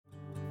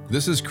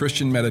This is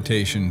Christian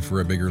Meditation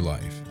for a Bigger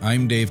Life.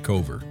 I'm Dave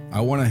Cover.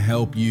 I want to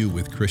help you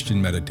with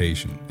Christian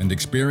meditation and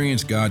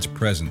experience God's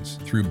presence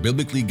through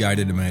biblically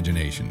guided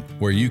imagination,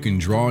 where you can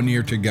draw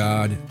near to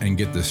God and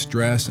get the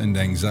stress and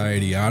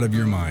anxiety out of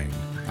your mind,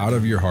 out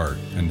of your heart,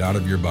 and out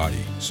of your body,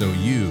 so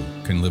you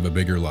can live a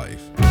bigger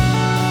life.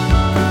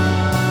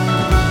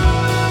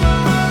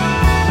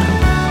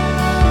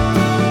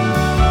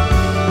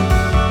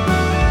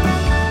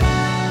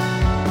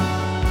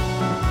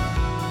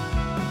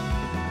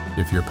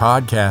 If your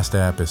podcast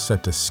app is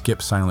set to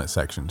skip silent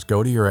sections,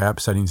 go to your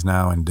app settings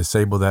now and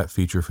disable that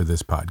feature for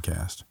this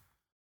podcast.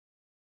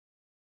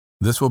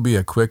 This will be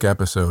a quick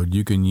episode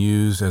you can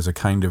use as a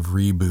kind of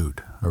reboot,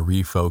 a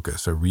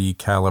refocus, a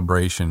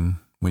recalibration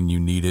when you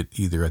need it,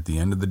 either at the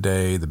end of the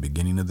day, the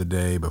beginning of the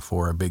day,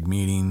 before a big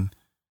meeting,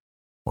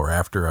 or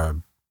after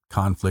a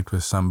conflict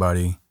with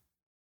somebody.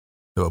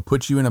 It will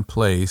put you in a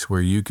place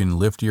where you can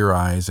lift your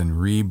eyes and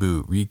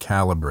reboot,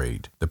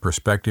 recalibrate the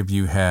perspective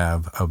you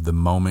have of the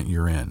moment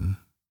you're in.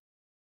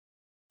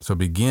 So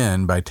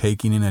begin by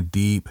taking in a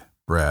deep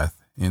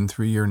breath in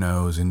through your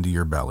nose into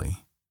your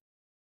belly.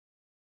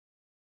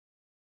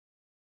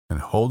 And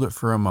hold it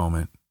for a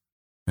moment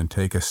and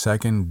take a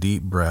second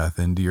deep breath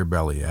into your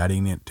belly,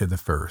 adding it to the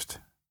first.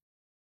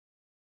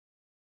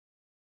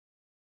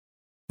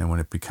 And when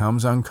it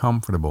becomes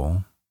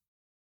uncomfortable,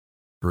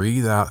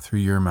 breathe out through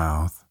your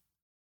mouth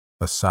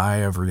a sigh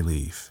of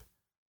relief.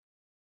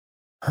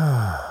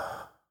 And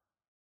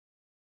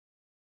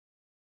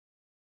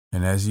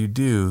as you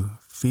do,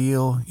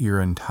 feel your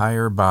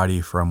entire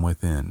body from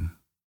within,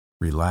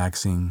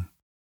 relaxing,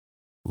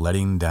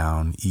 letting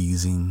down,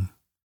 easing,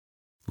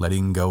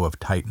 letting go of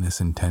tightness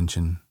and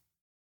tension,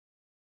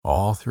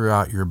 all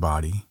throughout your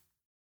body,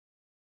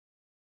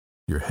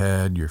 your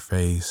head, your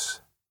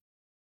face.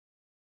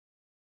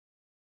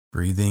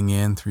 Breathing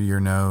in through your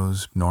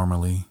nose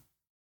normally,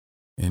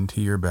 into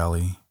your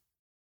belly.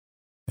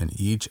 And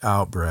each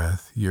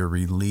out-breath, you're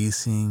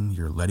releasing,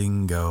 you're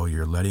letting go,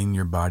 you're letting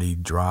your body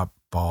drop,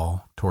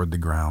 fall toward the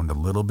ground a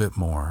little bit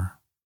more.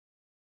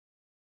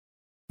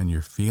 And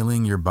you're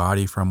feeling your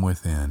body from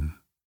within,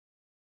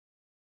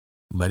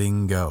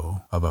 letting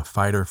go of a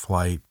fight or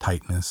flight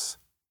tightness.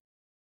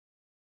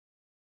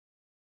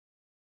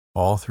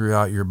 All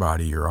throughout your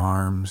body, your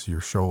arms,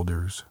 your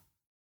shoulders,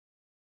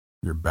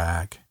 your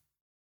back,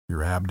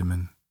 your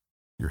abdomen,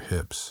 your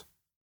hips,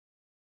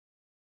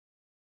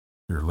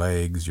 your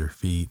legs, your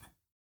feet.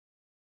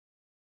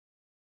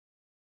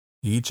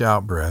 Each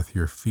out-breath,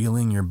 you're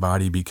feeling your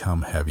body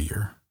become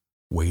heavier,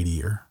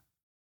 weightier,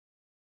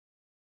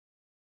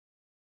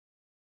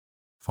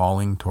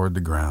 falling toward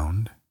the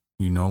ground.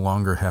 You no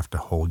longer have to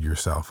hold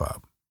yourself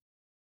up.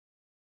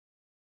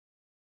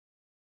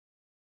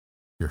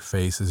 Your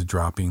face is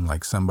dropping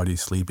like somebody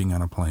sleeping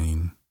on a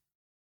plane.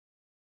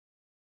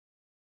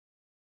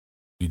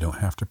 You don't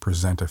have to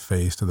present a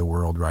face to the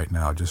world right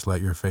now. Just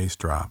let your face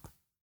drop.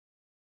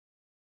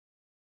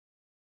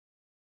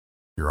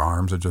 Your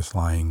arms are just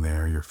lying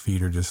there. Your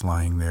feet are just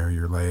lying there.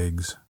 Your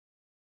legs.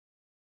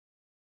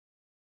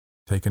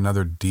 Take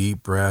another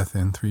deep breath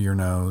in through your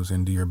nose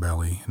into your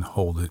belly and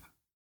hold it.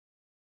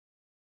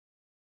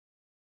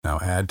 Now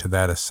add to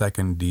that a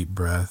second deep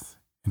breath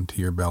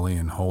into your belly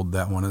and hold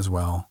that one as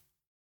well.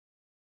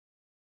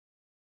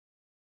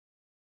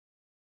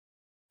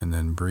 And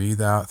then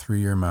breathe out through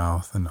your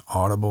mouth an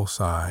audible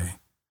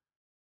sigh.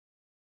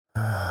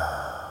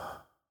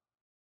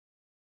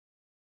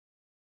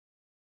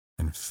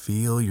 And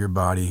feel your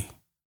body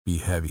be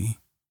heavy.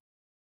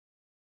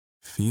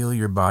 Feel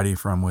your body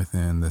from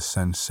within, the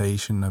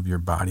sensation of your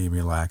body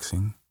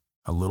relaxing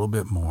a little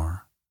bit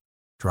more,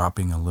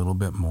 dropping a little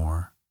bit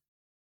more.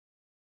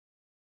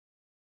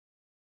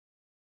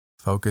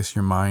 Focus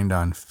your mind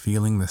on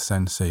feeling the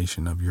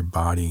sensation of your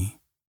body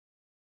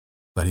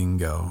letting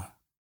go.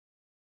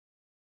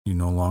 You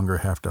no longer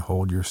have to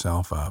hold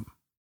yourself up.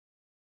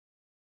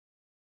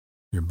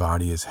 Your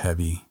body is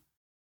heavy.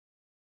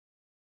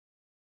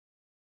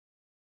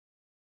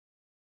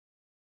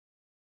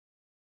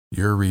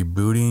 You're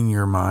rebooting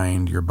your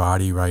mind, your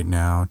body right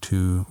now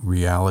to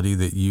reality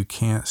that you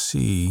can't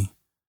see,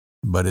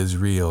 but is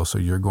real. So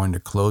you're going to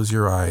close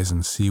your eyes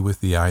and see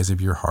with the eyes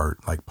of your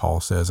heart, like Paul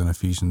says in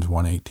Ephesians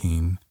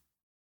 1:18.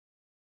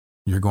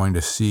 You're going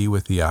to see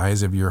with the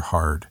eyes of your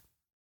heart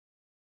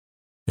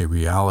a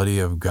reality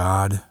of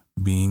God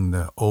being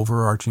the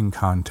overarching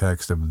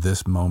context of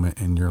this moment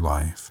in your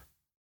life.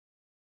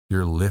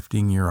 You're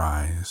lifting your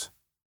eyes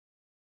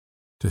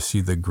to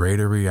see the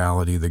greater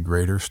reality, the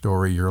greater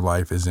story your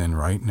life is in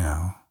right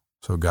now.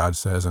 So God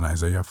says in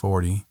Isaiah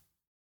 40,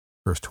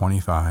 verse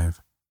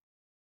 25,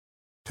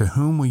 "To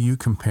whom will you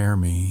compare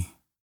me?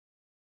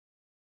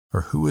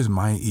 Or who is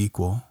my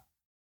equal?"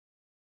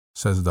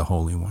 says the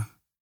Holy One.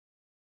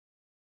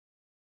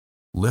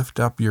 Lift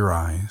up your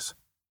eyes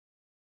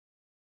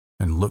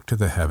and look to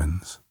the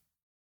heavens.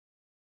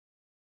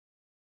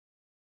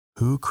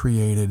 Who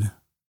created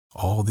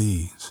all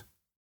these?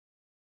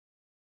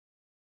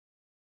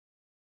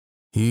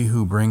 He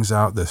who brings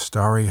out the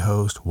starry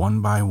host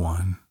one by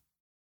one.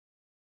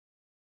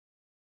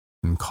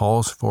 and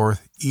calls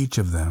forth each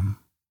of them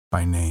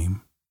by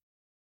name.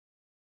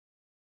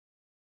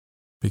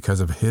 Because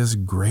of his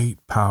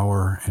great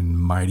power and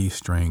mighty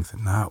strength,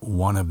 not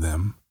one of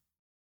them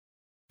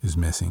is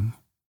missing.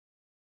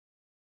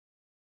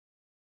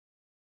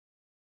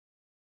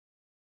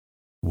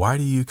 Why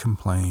do you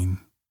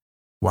complain?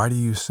 Why do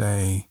you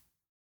say,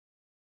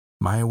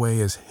 "My way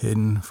is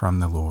hidden from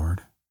the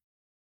Lord.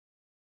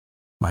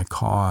 My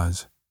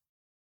cause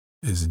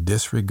is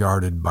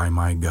disregarded by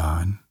my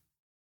God"?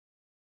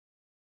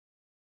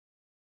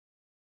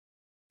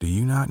 Do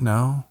you not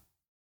know?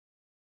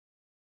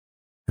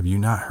 Have you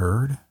not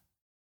heard?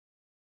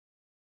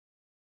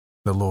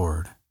 The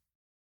Lord,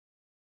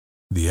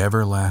 the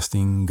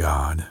everlasting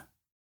God,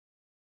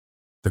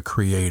 the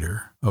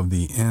Creator of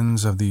the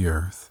ends of the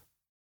earth,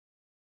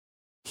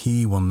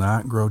 he will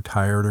not grow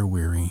tired or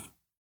weary,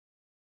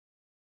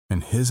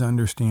 and his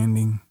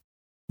understanding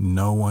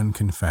no one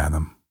can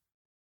fathom.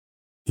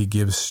 He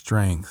gives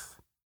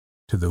strength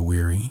to the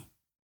weary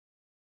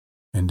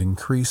and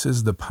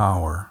increases the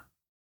power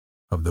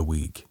of the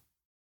weak.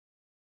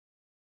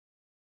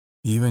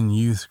 Even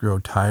youth grow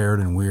tired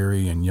and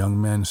weary, and young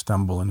men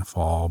stumble and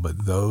fall,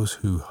 but those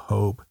who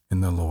hope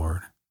in the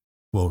Lord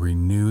will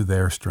renew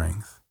their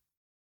strength.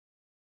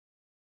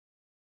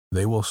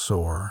 They will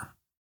soar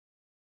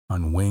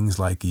on wings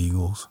like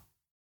eagles.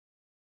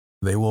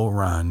 They will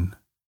run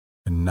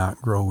and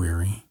not grow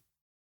weary.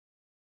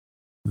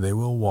 They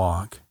will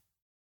walk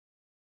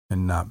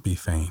and not be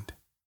faint.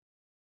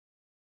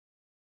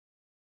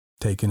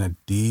 Taking a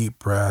deep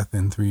breath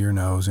in through your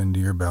nose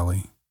into your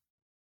belly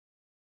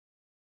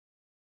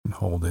and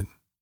hold it.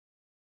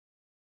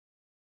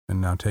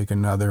 And now take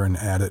another and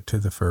add it to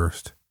the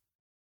first.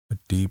 A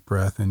deep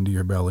breath into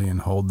your belly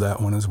and hold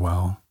that one as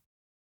well.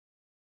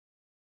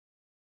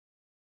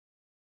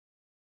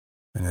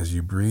 And as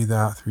you breathe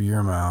out through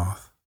your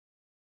mouth,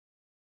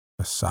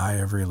 a sigh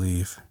of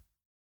relief.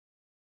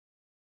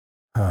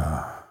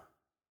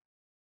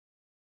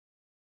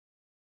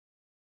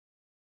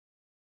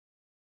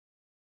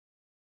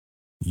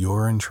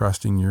 You're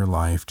entrusting your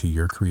life to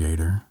your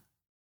Creator,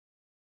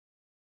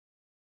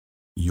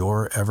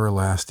 your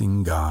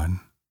everlasting God,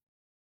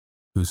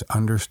 whose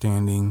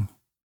understanding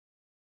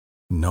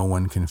no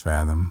one can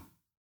fathom.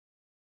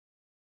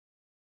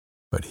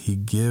 But he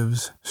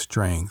gives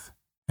strength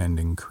and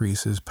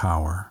increases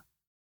power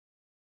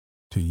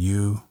to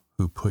you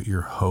who put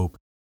your hope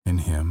in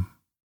him.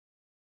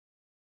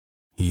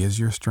 He is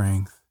your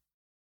strength.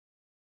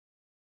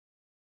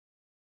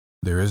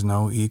 There is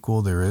no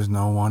equal, there is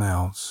no one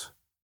else.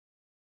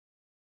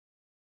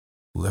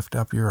 Lift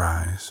up your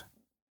eyes,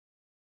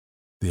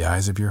 the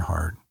eyes of your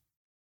heart.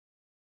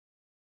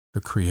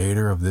 The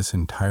Creator of this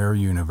entire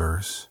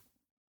universe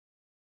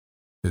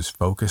is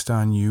focused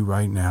on you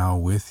right now,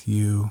 with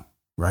you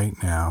right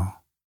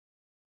now.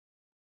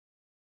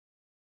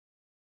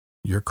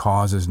 Your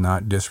cause is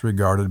not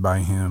disregarded by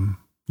him.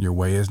 Your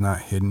way is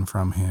not hidden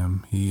from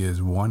him. He is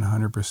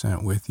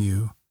 100% with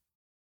you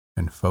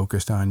and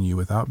focused on you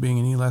without being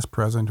any less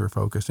present or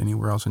focused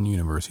anywhere else in the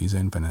universe. He's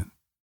infinite.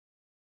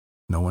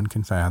 No one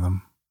can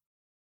fathom.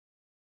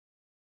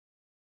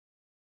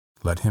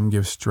 Let him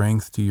give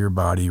strength to your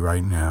body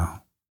right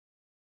now,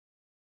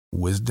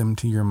 wisdom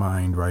to your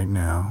mind right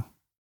now.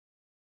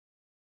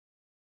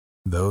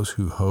 Those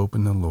who hope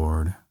in the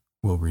Lord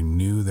will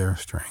renew their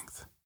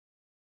strength.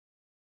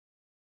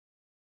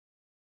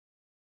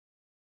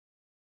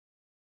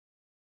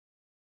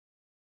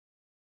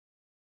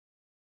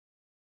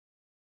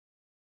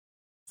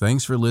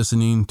 Thanks for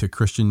listening to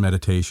Christian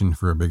Meditation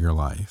for a Bigger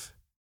Life.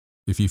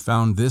 If you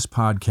found this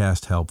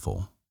podcast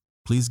helpful,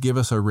 please give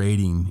us a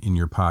rating in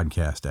your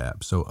podcast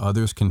app so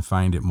others can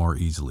find it more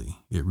easily.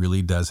 It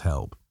really does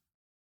help.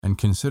 And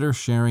consider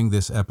sharing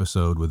this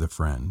episode with a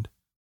friend.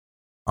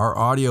 Our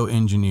audio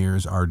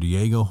engineers are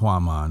Diego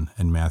Huaman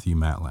and Matthew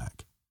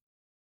Matlack.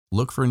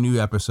 Look for new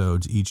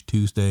episodes each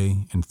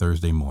Tuesday and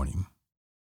Thursday morning.